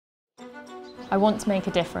I want to make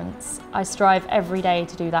a difference. I strive every day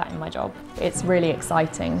to do that in my job. It's really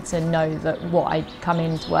exciting to know that what I come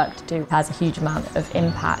into work to do has a huge amount of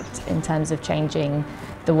impact in terms of changing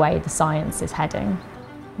the way the science is heading.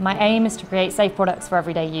 My aim is to create safe products for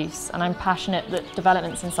everyday use, and I'm passionate that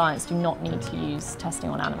developments in science do not need to use testing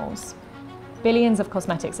on animals. Billions of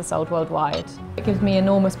cosmetics are sold worldwide. It gives me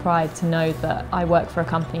enormous pride to know that I work for a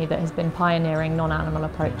company that has been pioneering non-animal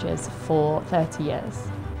approaches for 30 years.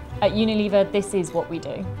 At Unilever, this is what we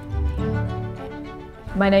do.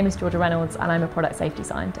 My name is Georgia Reynolds and I'm a product safety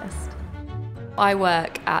scientist. I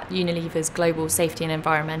work at Unilever's Global Safety and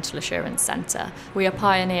Environmental Assurance Centre. We are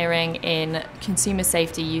pioneering in consumer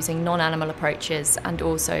safety using non-animal approaches and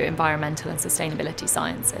also environmental and sustainability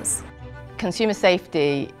sciences. Consumer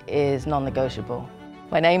safety is non-negotiable.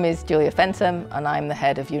 My name is Julia Fenton and I'm the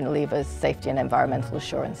head of Unilever's Safety and Environmental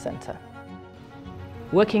Assurance Centre.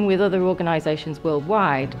 Working with other organisations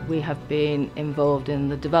worldwide, we have been involved in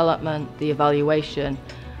the development, the evaluation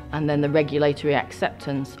and then the regulatory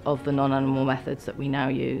acceptance of the non-animal methods that we now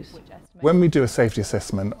use. When we do a safety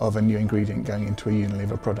assessment of a new ingredient going into a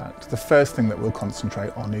Unilever product, the first thing that we'll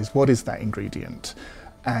concentrate on is what is that ingredient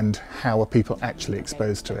and how are people actually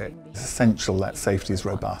exposed to it. It's essential that safety is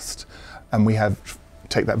robust, and we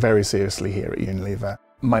take that very seriously here at Unilever.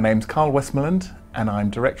 My name's Carl Westmoreland and I'm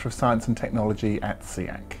Director of Science and Technology at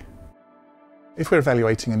SEAC. If we're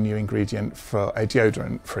evaluating a new ingredient for a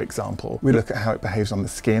deodorant, for example, we look at how it behaves on the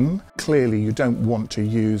skin. Clearly you don't want to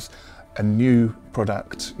use a new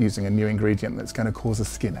product using a new ingredient that's going to cause a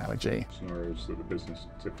skin allergy.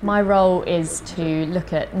 My role is to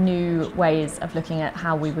look at new ways of looking at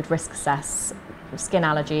how we would risk assess skin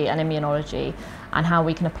allergy and immunology and how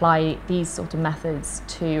we can apply these sort of methods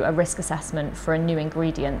to a risk assessment for a new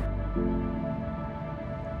ingredient.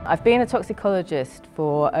 I've been a toxicologist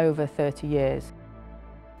for over 30 years.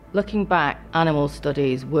 Looking back, animal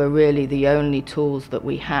studies were really the only tools that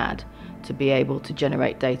we had to be able to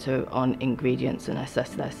generate data on ingredients and assess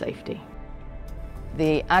their safety.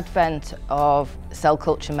 The advent of cell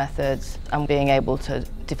culture methods and being able to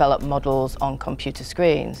develop models on computer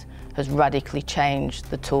screens has radically changed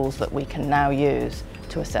the tools that we can now use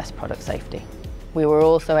to assess product safety. We were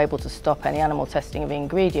also able to stop any animal testing of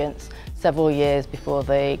ingredients several years before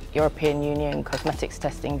the European Union cosmetics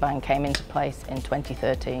testing ban came into place in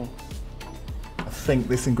 2013. I think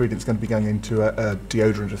this ingredient's going to be going into a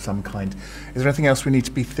deodorant of some kind. Is there anything else we need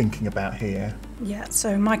to be thinking about here? Yeah,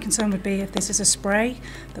 so my concern would be if this is a spray,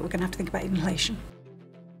 that we're going to have to think about inhalation.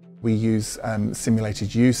 We use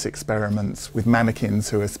simulated use experiments with mannequins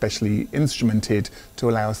who are specially instrumented to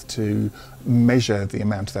allow us to measure the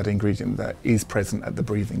amount of that ingredient that is present at the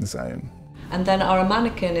breathing zone. And then our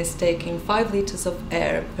mannequin is taking 5 litres of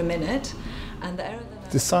air per minute, and the air.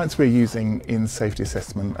 The science we're using in safety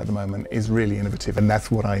assessment at the moment is really innovative, and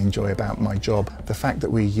that's what I enjoy about my job. The fact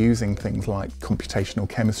that we're using things like computational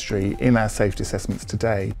chemistry in our safety assessments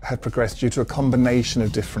today have progressed due to a combination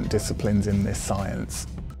of different disciplines in this science.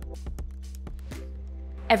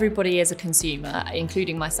 Everybody is a consumer,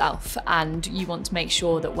 including myself, and you want to make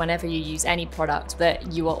sure that whenever you use any product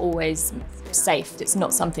that you are always safe. It's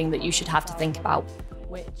not something that you should have to think about.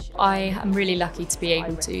 I am really lucky to be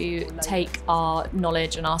able to take our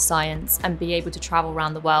knowledge and our science and be able to travel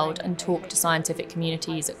around the world and talk to scientific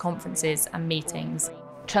communities at conferences and meetings.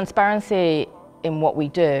 Transparency in what we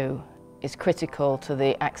do is critical to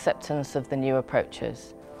the acceptance of the new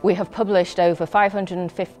approaches. We have published over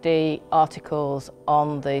 550 articles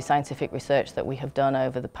on the scientific research that we have done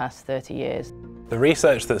over the past 30 years. The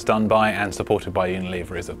research that's done by and supported by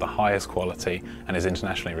Unilever is of the highest quality and is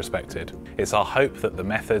internationally respected. It's our hope that the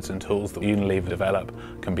methods and tools that Unilever develop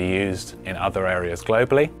can be used in other areas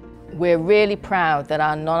globally. We're really proud that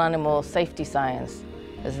our non-animal safety science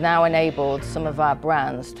has now enabled some of our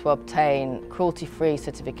brands to obtain cruelty-free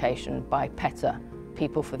certification by PETA,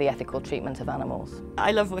 People for the Ethical Treatment of Animals.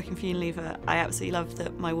 I love working for Unilever. I absolutely love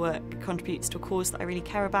that my work contributes to a cause that I really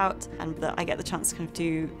care about and that I get the chance to kind of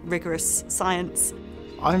do rigorous science.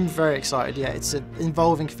 I'm very excited, yeah. It's an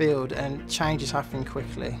evolving field and change is happening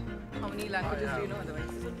quickly. How many languages do you know otherwise?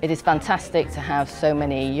 It is fantastic to have so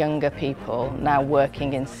many younger people now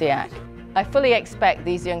working in SEAC. I fully expect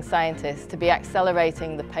these young scientists to be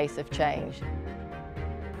accelerating the pace of change.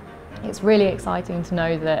 It's really exciting to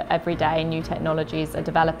know that every day new technologies are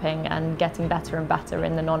developing and getting better and better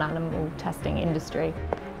in the non-animal testing industry.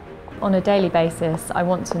 On a daily basis, I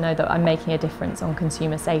want to know that I'm making a difference on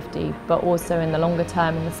consumer safety, but also in the longer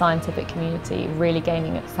term in the scientific community, really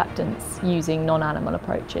gaining acceptance using non-animal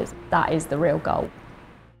approaches. That is the real goal.